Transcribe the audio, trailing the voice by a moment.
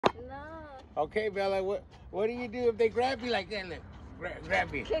Okay, Bella, what do you do if they grab you like that? Look,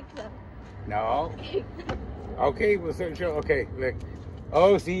 grab me. Kick them. No. Kick them. Okay, we'll show. Okay, look.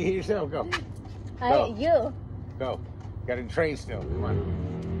 Oh, see yourself. Go. I Go. hate you. Go. Got to train still. Come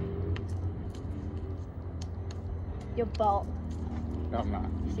on. You're bald. No, I'm not.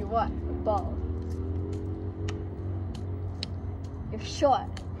 You what? You're bald. You're short.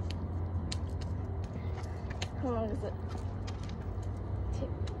 How long is it?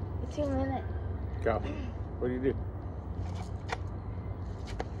 2 minutes. Go. What do you do?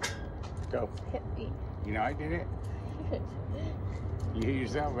 Go. Hit me. You know I did it. You hit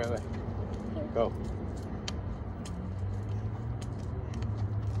yourself, brother. Go.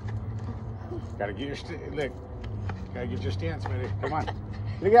 Gotta get your look. Gotta get your stance, brother. Come on.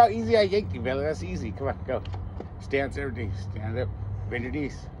 Look how easy I yanked you, brother. That's easy. Come on, go. Stance, everything. Stand up. Bend your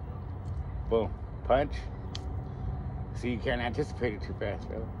knees. Boom. Punch. See, you can't anticipate it too fast,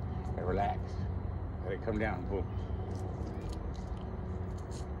 brother. Gotta relax. Let it come down. Boom.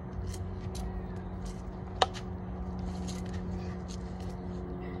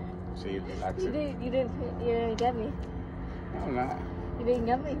 See, relax it. You didn't get me. No, I'm not. You didn't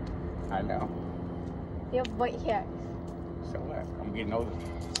get me. I know. You have white hair. So what? I'm getting older.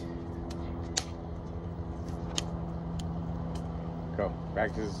 Go.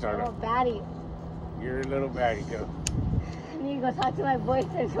 Back to the startup. Oh, baddie. You're a little baddie. Go. I need to go talk to my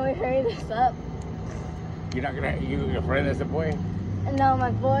boyfriend. Can we hurry this up? You're not gonna. Your friend is a boy? No,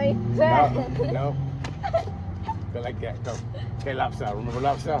 my boy. No. No. Go like that. Go. Okay, lobster. Remember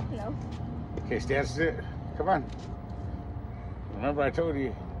lobster? No. Okay, stance it. Come on. Remember I told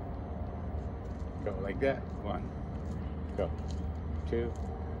you. Go like that. 1. Go. 2.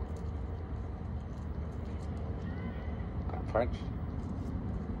 Punch.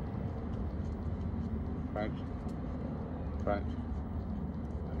 Punch. Punch.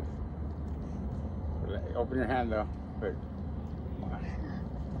 Open your hand though. Look. Come on.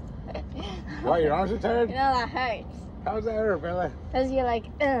 Why, your arms are tired? You know that hurts. How's that hurt, Bella? Because you're like,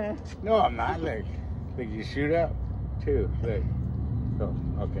 No, I'm not. Look. Look, you shoot up. 2. Look. Go.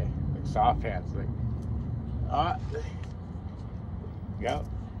 Okay. Like soft hands. Look. Go.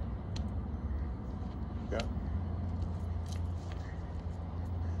 Go.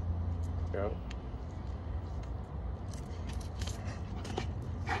 Go.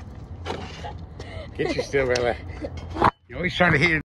 Get you still, Bella. You're always trying to hit it.